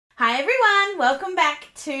welcome back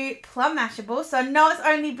to Plum Mashable. So I know it's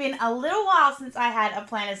only been a little while since I had a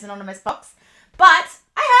Planners Anonymous box, but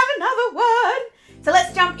I have another one. So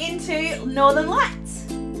let's jump into Northern Lights.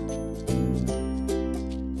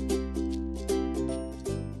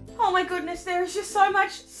 Oh my goodness, there is just so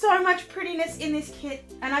much prettiness in this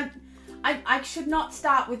kit, and I should not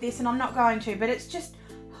start with this, and I'm not going to, but it's just,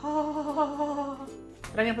 oh.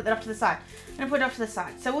 But I'm going to put that off to the side. I'm going to put it off to the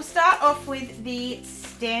side. So we'll start off with the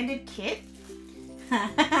standard kit.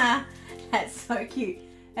 That's so cute.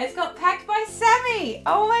 It's got packed by Sammy.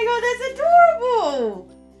 Oh my god, that's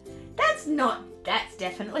adorable. That's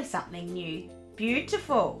definitely something new.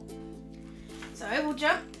 Beautiful. So we'll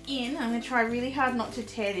jump in. I'm going to try really hard not to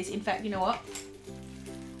tear this. In fact, you know what?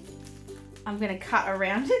 I'm going to cut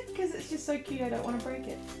around it because it's just so cute. I don't want to break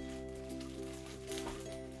it.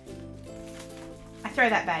 I throw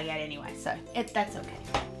that bag out anyway, so that's okay.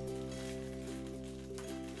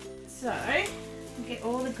 So, we'll get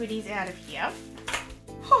all the goodies out of here.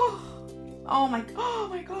 Oh my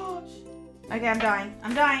gosh. Okay, I'm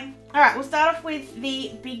dying. Alright, we'll start off with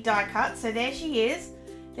the big die cut. So there she is.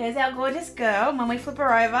 There's our gorgeous girl. When we flip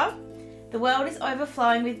her over, the world is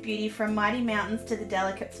overflowing with beauty from mighty mountains to the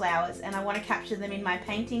delicate flowers, and I want to capture them in my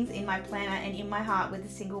paintings, in my planner, and in my heart with a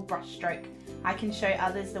single brush stroke. I can show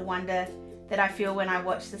others the wonder that I feel when I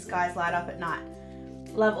watch the skies light up at night.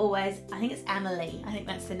 Love always. I think it's Amelie. I think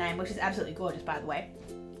that's the name, which is absolutely gorgeous, by the way.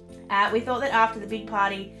 We thought that after the big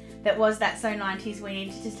party that was that so 90s, we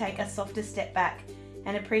needed to take a softer step back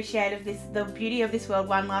and appreciate the beauty of this world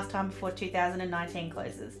one last time before 2019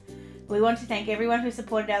 closes. We want to thank everyone who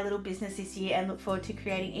supported our little business this year and look forward to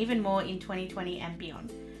creating even more in 2020 and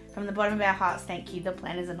beyond. From the bottom of our hearts, thank you, the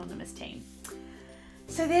Planners Anonymous team.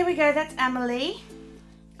 So there we go, that's Amelie.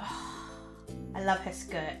 Oh, I love her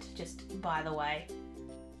skirt, just by the way.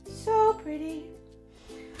 So pretty.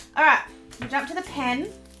 Alright, we'll jump to the pen.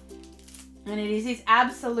 And it is this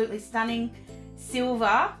absolutely stunning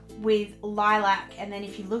silver with lilac. And then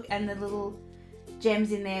if you look and the little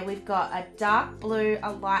gems in there, we've got a dark blue,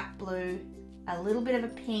 a light blue, a little bit of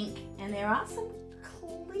a pink, and there are some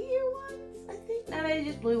clear ones, I think. No, they're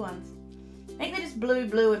just blue ones. I think they're just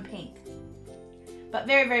blue, and pink. But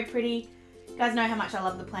very, very pretty. You guys know how much I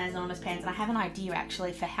love the Planners Anonymous pens, and I have an idea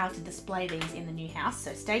actually for how to display these in the new house,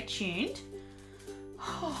 so stay tuned.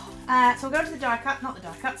 So we'll go to the die cut, not the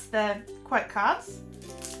die cuts, the quote cards.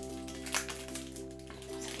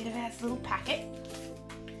 So get it out this little packet.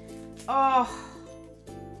 Oh,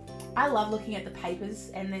 I love looking at the papers,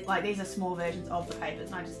 and these are small versions of the papers,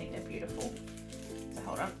 and I just think they're beautiful. So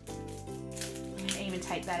hold on. I'm going to even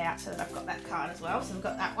take that out so that I've got that card as well. So we've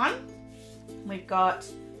got that one. We've got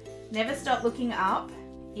Never Stop Looking Up,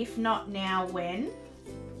 If Not Now, When?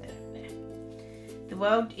 There. The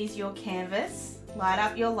world is your canvas, light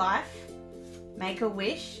up your life, make a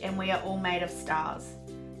wish, and we are all made of stars.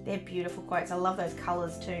 They're beautiful quotes. I love those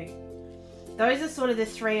colours too. Those are sort of the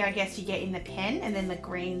three I guess you get in the pen, and then the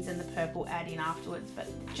greens and the purple add in afterwards, but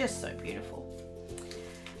just so beautiful.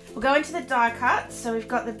 We'll go into the die cut. So we've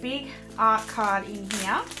got the big art card in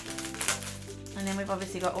here, and then we've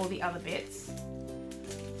obviously got all the other bits.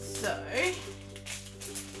 So,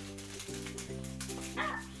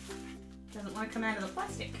 doesn't want to come out of the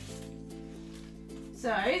plastic.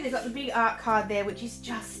 So they've got the big art card there, which is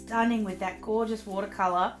just stunning with that gorgeous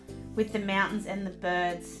watercolor with the mountains and the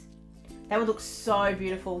birds. That would look so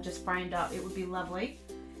beautiful just framed up. It would be lovely.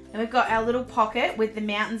 And we've got our little pocket with the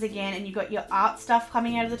mountains again, and you've got your art stuff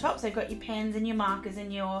coming out of the top. So you've got your pens and your markers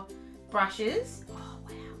and your brushes. Oh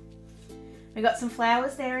wow. We've got some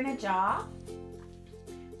flowers there in a jar.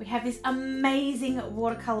 We have this amazing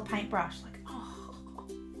watercolor paintbrush.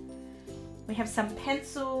 We have some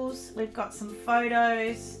pencils. We've got some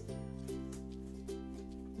photos.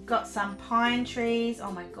 We've got some pine trees.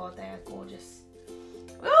 Oh my god, they are gorgeous.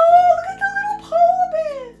 Oh, look at the little polar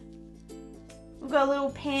bear. We've got a little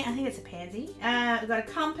I think it's a pansy. We've got a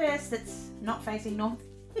compass that's not facing north.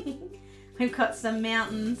 We've got some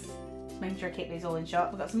mountains. Just making sure I keep these all in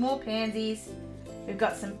shot. We've got some more pansies. We've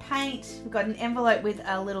got some paint. We've got an envelope with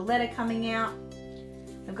a little letter coming out.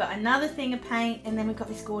 We've got another thing of paint, and then we've got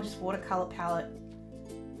this gorgeous watercolor palette.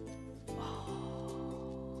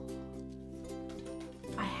 Oh.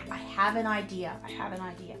 I have an idea.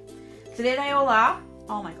 So there they all are.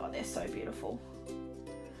 Oh my god, they're so beautiful.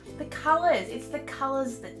 The colours. It's the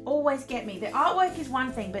colours that always get me. The artwork is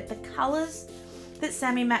one thing, but the colours that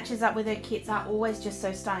Sammy matches up with her kits are always just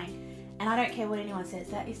so stunning. And I don't care what anyone says,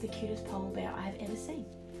 that is the cutest polar bear I have ever seen.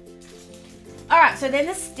 Alright, so then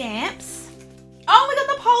the stamps. Oh, we got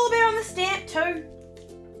the polar bear on the stamp too.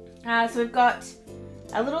 So we've got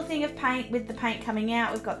a little thing of paint with the paint coming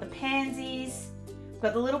out. We've got the pansies. We've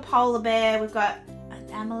got the little polar bear. We've got an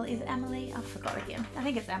Amelie. Is it Amelie? I forgot again. I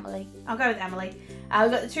think it's Amelie. I'll go with Amelie.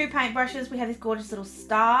 We've got the 2 paintbrushes. We have this gorgeous little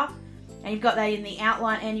star. And you've got that in the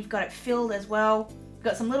outline and you've got it filled as well. You've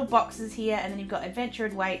got some little boxes here, and then you've got adventure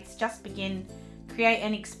and weights, just begin, create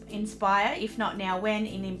and inspire, if not now when,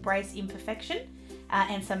 in embrace imperfection.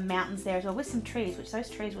 And some mountains there as well with some trees, which those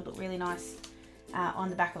trees would look really nice on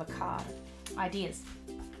the back of a card. Ideas.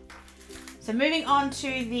 So moving on to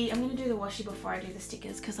the, I'm going to do the washi before I do the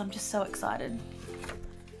stickers because I'm just so excited.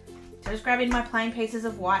 So just grabbing my plain pieces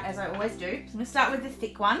of white as I always do. I'm going to start with the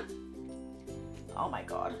thick one. Oh my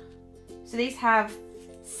god. So these have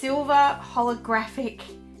silver holographic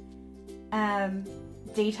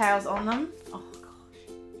details on them. Oh gosh.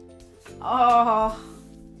 Oh.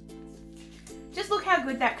 Just look how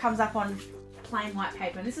good that comes up on plain white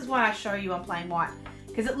paper. And this is why I show you on plain white.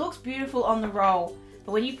 Because it looks beautiful on the roll.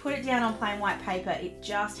 But when you put it down on plain white paper, it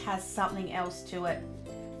just has something else to it.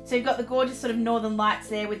 So you've got the gorgeous sort of northern lights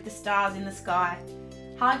there with the stars in the sky.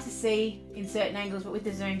 Hard to see in certain angles, but with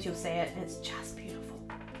the zooms you'll see it. It's just beautiful.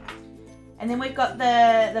 And then we've got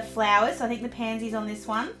the flowers. So I think the pansies on this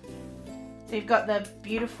one. So you've got the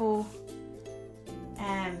beautiful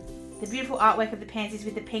artwork of the pansies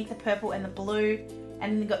with the pink, the purple, and the blue.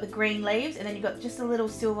 And then you've got the green leaves, and then you've got just a little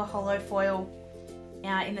silver holo foil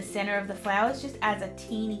in the center of the flowers. Just adds a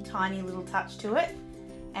teeny tiny little touch to it.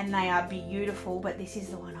 And they are beautiful, but this is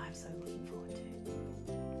the one I'm so looking forward to.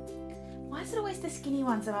 Why is it always the skinny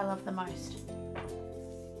ones that I love the most?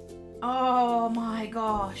 Oh my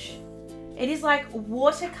gosh. It is like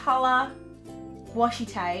watercolor washi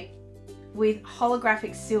tape with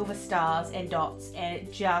holographic silver stars and dots, and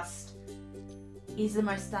it just is the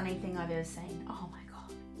most stunning thing I've ever seen. Oh my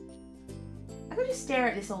god. I could just stare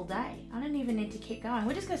at this all day. I don't even need to keep going.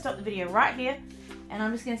 We're just going to stop the video right here, and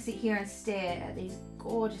I'm just going to sit here and stare at these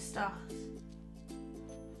gorgeous stars.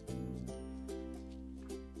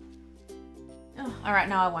 Oh, alright,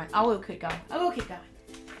 no I won't. I will keep going. I will keep going.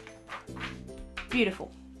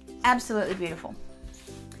 Beautiful. Absolutely beautiful.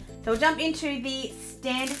 So we'll jump into the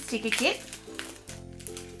standard sticker kit.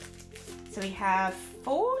 So we have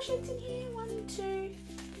 4 sheets in here. 1, 2,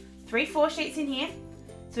 3, 4 sheets in here.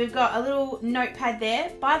 So we've got a little notepad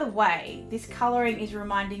there. By the way, this colouring is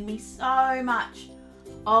reminding me so much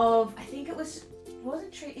of, I think it wasn't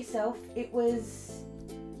Treat Yourself, it was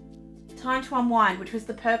Time to Unwind, which was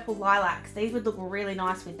the purple lilacs. These would look really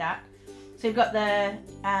nice with that. So you've got the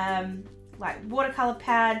like watercolor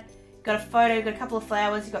pad, got a photo, got a couple of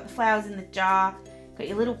flowers, you've got the flowers in the jar, got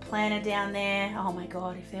your little planner down there. Oh my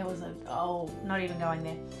god, if there was a, oh, not even going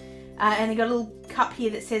there. And you've got a little cup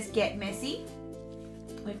here that says Get Messy.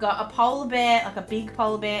 We've got a polar bear, like a big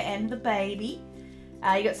polar bear and the baby.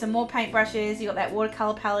 You got some more paintbrushes, you got that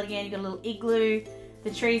watercolor palette again, you got a little igloo, the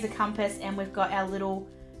tree's a compass, and we've got our little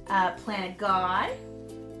planner guide.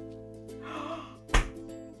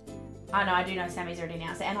 I know, I do know Sammy's already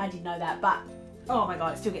announced it, and I did know that, but oh my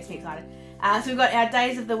god, it still gets me excited. So we've got our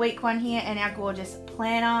days of the week one here, and our gorgeous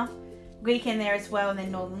planner weekend there as well, and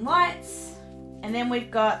then Northern Lights. And then we've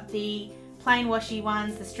got the plain washi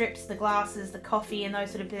ones, the strips, the glasses, the coffee, and those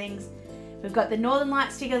sort of things. We've got the Northern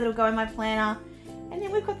Lights sticker that'll go in my planner. And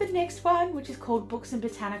then we've got the next one, which is called Books and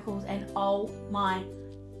Botanicals, and oh my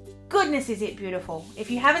goodness, is it beautiful. If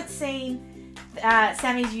you haven't seen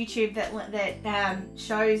Sammy's YouTube that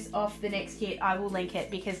shows off the next kit, I will link it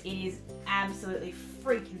because it is absolutely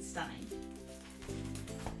freaking stunning.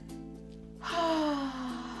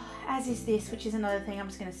 As is this, which is another thing I'm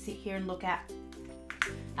just going to sit here and look at.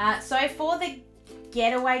 So for the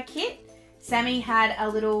getaway kit, Sammy had a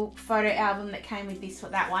little photo album that came with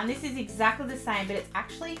that one. This is exactly the same, but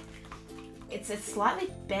it's a slightly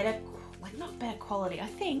better, like not better quality, I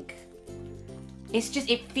think. It's just,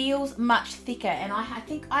 it feels much thicker, and I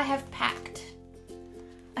think I've packed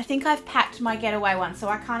my getaway one, so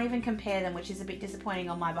I can't even compare them, which is a bit disappointing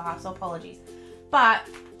on my behalf, so apologies. But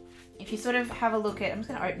if you sort of have a look at, I'm just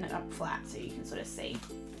going to open it up flat so you can sort of see.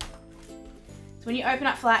 So when you open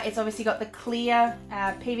up flat, it's obviously got the clear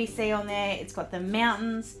PVC on there, it's got the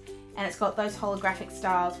mountains, and it's got those holographic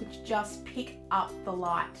stars which just pick up the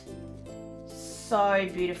light so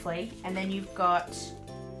beautifully. And then you've got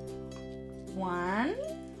 1,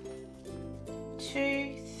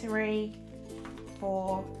 2, 3,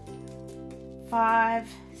 4, 5,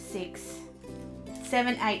 6,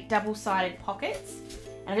 7, 8 double-sided pockets.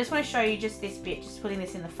 And I just want to show you just this bit, just putting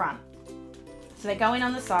this in the front. So they go in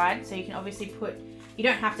on the side, so you can obviously put, you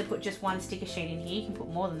don't have to put just one sticker sheet in here, you can put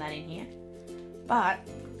more than that in here. But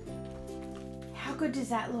how good does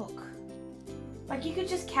that look? Like you could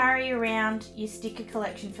just carry around your sticker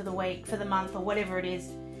collection for the week, for the month, or whatever it is,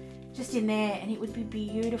 just in there, and it would be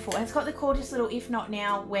beautiful. And it's got the gorgeous little "if not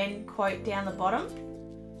now, when" quote down the bottom.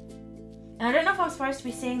 And I don't know if I'm supposed to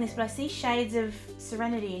be seeing this, but I see shades of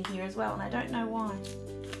serenity in here as well, and I don't know why.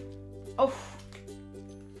 Oh,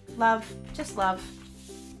 love, just love.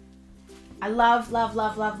 I love, love,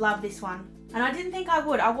 love, love, love this one. And I didn't think I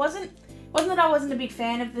would. Wasn't that I wasn't a big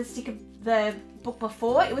fan of the book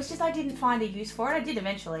before. It was just I didn't find a use for it. I did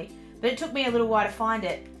eventually, but it took me a little while to find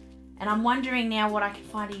it. And I'm wondering now what I can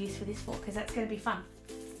find a use for this for, because that's going to be fun.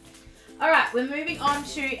 All right, we're moving on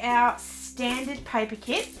to our standard paper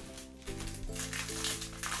kit.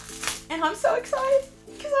 And I'm so excited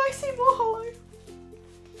because I see more holo.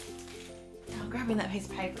 I'm grabbing that piece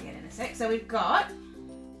of paper again in a sec. So we've got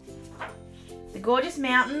the gorgeous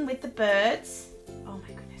mountain with the birds. Oh my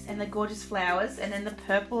goodness. And the gorgeous flowers. And then the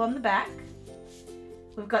purple on the back.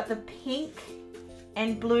 We've got the pink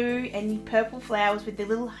and blue and purple flowers with the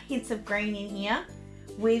little hints of green in here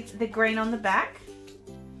with the green on the back.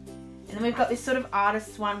 And then we've got this sort of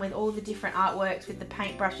artist's one with all the different artworks with the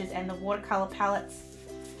paintbrushes and the watercolor palettes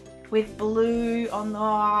with blue on the, oh,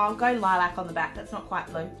 I'll go lilac on the back. That's not quite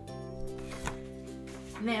blue.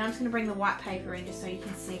 And then I'm just going to bring the white paper in just so you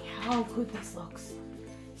can see how good this looks.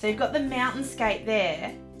 So you've got the mountainscape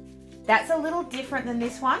there. That's a little different than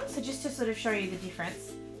this one. So just to sort of show you the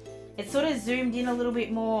difference. It's sort of zoomed in a little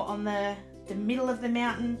bit more on the middle of the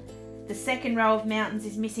mountain. The second row of mountains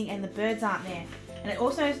is missing and the birds aren't there. And it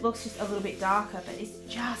also looks just a little bit darker, but it's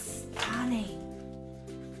just stunning.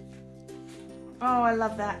 Oh, I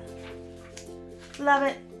love that. Love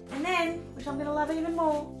it. And then, which I'm going to love even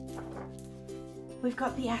more, we've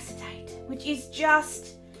got the acetate, which is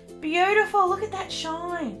just beautiful. Look at that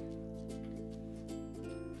shine.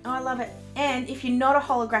 Oh, I love it. And if you're not a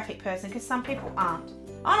holographic person, because some people aren't.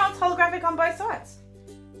 Oh no, it's holographic on both sides.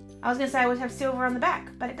 I was going to say it would have silver on the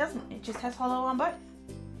back, but it doesn't. It just has holo on both.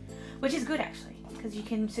 Which is good actually, because you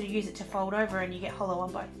can sort of use it to fold over and you get holo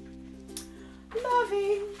on both.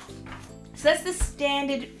 Loving. So that's the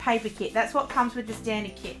standard paper kit. That's what comes with the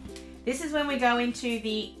standard kit. This is when we go into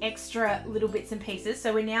the extra little bits and pieces.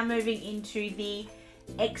 So we're now moving into the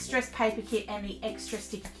extras paper kit and the extra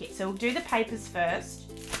sticker kit. So we'll do the papers first.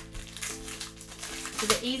 So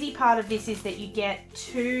the easy part of this is that you get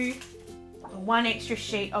one extra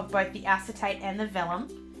sheet of both the acetate and the vellum.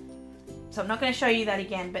 So I'm not going to show you that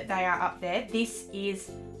again, but they are up there. This is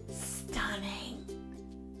stunning.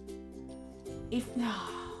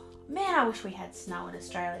 Man, I wish we had snow in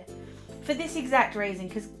Australia for this exact reason,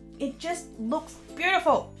 because it just looks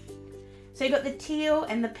beautiful. So you've got the teal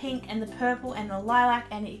and the pink and the purple and the lilac,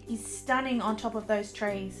 and it is stunning on top of those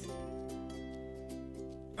trees.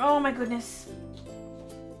 Oh my goodness.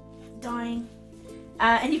 Dying.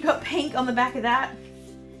 And you've got pink on the back of that.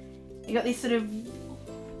 You've got this sort of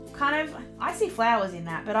kind of, I see flowers in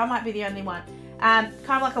that, but I might be the only one. Kind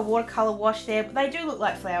of like a watercolor wash there, but they do look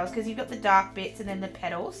like flowers because you've got the dark bits and then the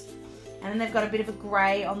petals. And then they've got a bit of a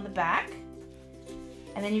grey on the back.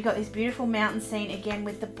 And then you've got this beautiful mountain scene again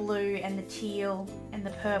with the blue and the teal and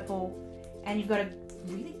the purple. And you've got a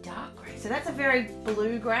really dark grey. So that's a very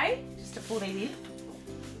blue grey, just to pull these in.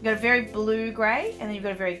 You've got a very blue grey and then you've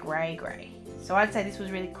got a very grey grey. So I'd say this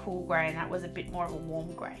was really cool grey and that was a bit more of a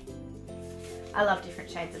warm grey. I love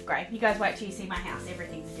different shades of grey. You guys wait till you see my house.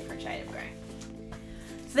 Everything's a different shade of grey.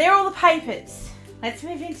 So there are all the papers. Let's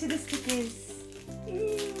move into the stickers.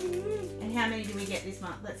 And how many do we get this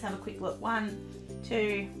month? Let's have a quick look. 1,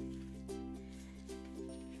 2,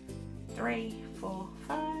 3, 4,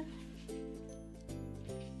 5,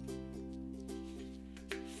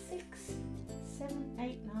 6, 7,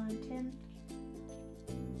 8, 9, 10,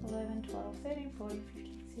 11, 12, 13, 14,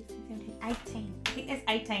 15, 16, 17, 18. I think there's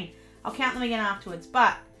 18. I'll count them again afterwards.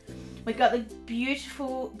 But we've got the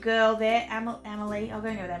beautiful girl there, Emily. I'll go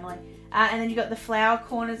with Emily. And then you've got the flower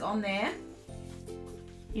corners on there.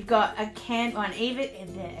 You've got a I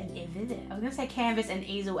was going to say canvas and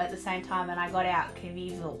easel at the same time, and I got out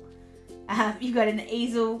Cavizel. You've got an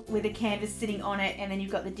easel with a canvas sitting on it, and then you've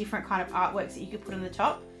got the different kind of artworks that you could put on the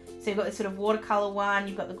top. So you've got this sort of watercolor one,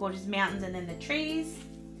 you've got the gorgeous mountains and then the trees.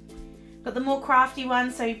 Got the more crafty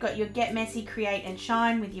ones, so you've got your Get Messy, Create and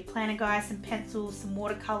Shine with your planner guys, some pencils, some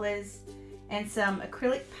watercolors, and some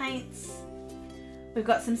acrylic paints. We've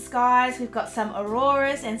got some skies, we've got some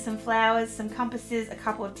auroras and some flowers, some compasses, a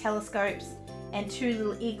couple of telescopes, and 2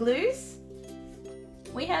 little igloos.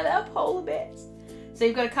 We have our polar bears. So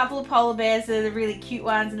you've got a couple of polar bears that are the really cute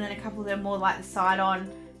ones, and then a couple that are more like the side-on,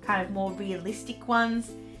 kind of more realistic ones.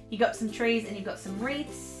 You've got some trees and you've got some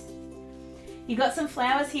wreaths. You've got some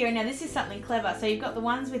flowers here, and now this is something clever. So you've got the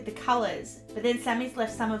ones with the colours, but then Sammy's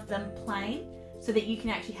left some of them plain so that you can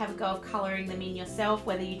actually have a go of colouring them in yourself,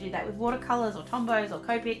 whether you do that with watercolours or Tombows or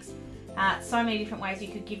Copics. So many different ways you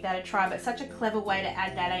could give that a try, but such a clever way to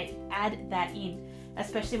add that in,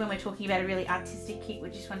 especially when we're talking about a really artistic kit,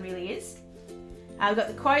 which this one really is. We've got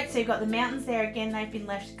the quotes, so you've got the mountains there again, they've been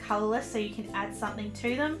left colourless so you can add something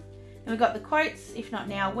to them. And we've got the quotes, if not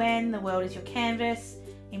now, when, the world is your canvas,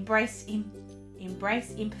 embrace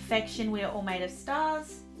imperfection, we are all made of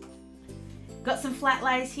stars. Got some flat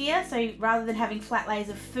lays here, so rather than having flat lays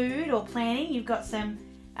of food or planning, you've got some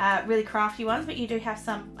really crafty ones, but you do have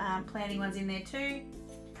some planning ones in there too.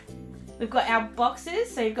 We've got our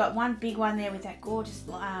boxes, so you've got one big one there with that gorgeous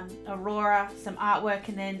aurora, some artwork,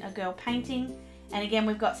 and then a girl painting. And again,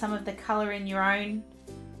 we've got some of the colour in your own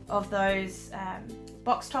of those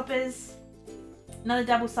box toppers. Another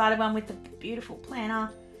double-sided one with the beautiful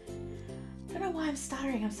planner. I don't know why I'm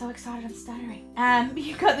stuttering. I'm so excited I'm stuttering.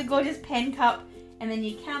 You've got the gorgeous pen cup and then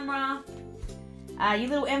your camera. Your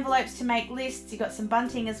little envelopes to make lists. You've got some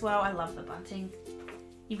bunting as well. I love the bunting.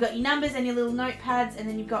 You've got your numbers and your little notepads, and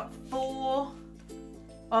then you've got 4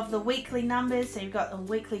 of the weekly numbers. So you've got the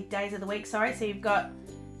weekly days of the week, sorry. So you've got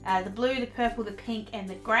the blue, the purple, the pink, and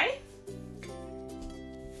the grey.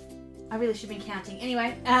 I really should be counting.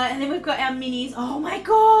 Anyway, and then we've got our minis. Oh my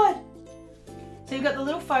god! So you've got the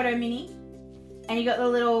little photo mini, and you've got the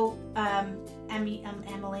little Emily,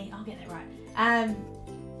 I'll get that right.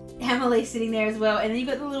 Emily sitting there as well, and then you've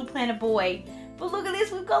got the little planner boy. But look at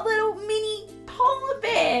this, we've got little mini polar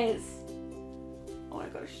bears. Oh my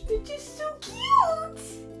gosh, they're just so cute.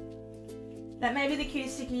 That may be the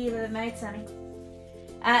cutest sticker you've ever made, Sammy.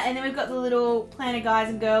 And then we've got the little planner guys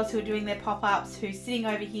and girls who are doing their pop-ups, who's sitting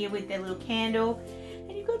over here with their little candle.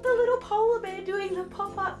 And you've got the little polar bear doing the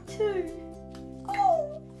pop-up too.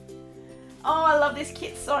 Oh, I love this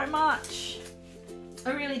kit so much.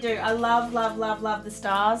 I really do. I love, love, love, love the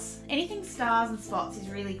stars. Anything stars and spots is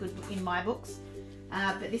really good in my books.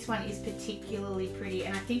 But this one is particularly pretty,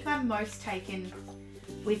 and I think I'm most taken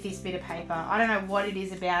with this bit of paper. I don't know what it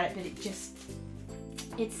is about it, but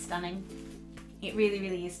it's stunning. It really,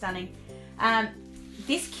 really is stunning.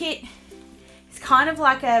 This kit is kind of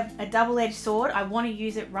like a double-edged sword. I want to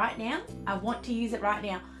use it right now. I can't use it right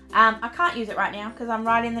now because I'm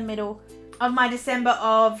right in the middle of my December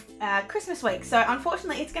of Christmas week. So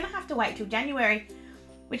unfortunately, it's going to have to wait till January,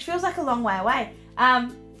 which feels like a long way away.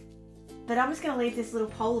 But I'm just going to leave this little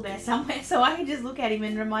polar bear somewhere so I can just look at him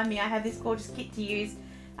and remind me I have this gorgeous kit to use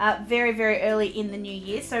very, very early in the new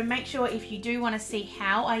year. So make sure if you do want to see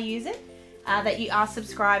how I use it, that you are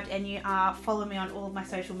subscribed and you are following me on all of my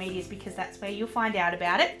social medias, because that's where you'll find out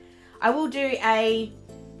about it. I will do a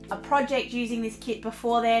project using this kit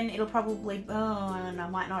before then. It'll probably, oh no,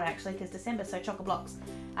 might not actually, because December's so chock-a-blocks.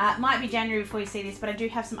 It might be January before you see this, but I do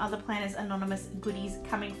have some other Planners Anonymous goodies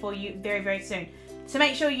coming for you very, very soon. So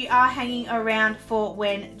make sure you are hanging around for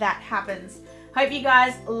when that happens. Hope you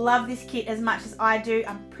guys love this kit as much as I do.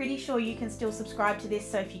 I'm pretty sure you can still subscribe to this,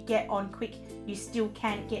 so if you get on quick, you still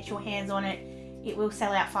can get your hands on it. It will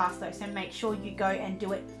sell out fast though, so make sure you go and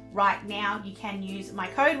do it right now. You can use my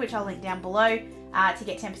code, which I'll link down below, to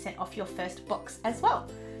get 10% off your first box as well.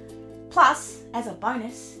 Plus, as a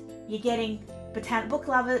bonus, you're getting Book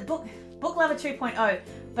Lover 2.0,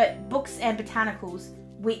 but Books and Botanicals,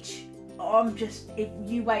 which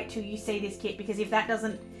you wait till you see this kit, because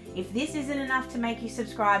if this isn't enough to make you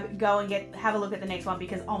subscribe, go and have a look at the next one,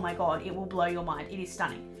 because oh my god, it will blow your mind. It is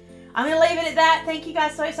stunning. I'm going to leave it at that. Thank you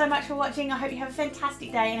guys so much for watching. I hope you have a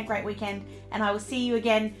fantastic day and a great weekend, and I will see you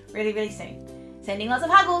again really, really soon. Sending lots of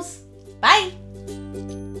huggles. Bye!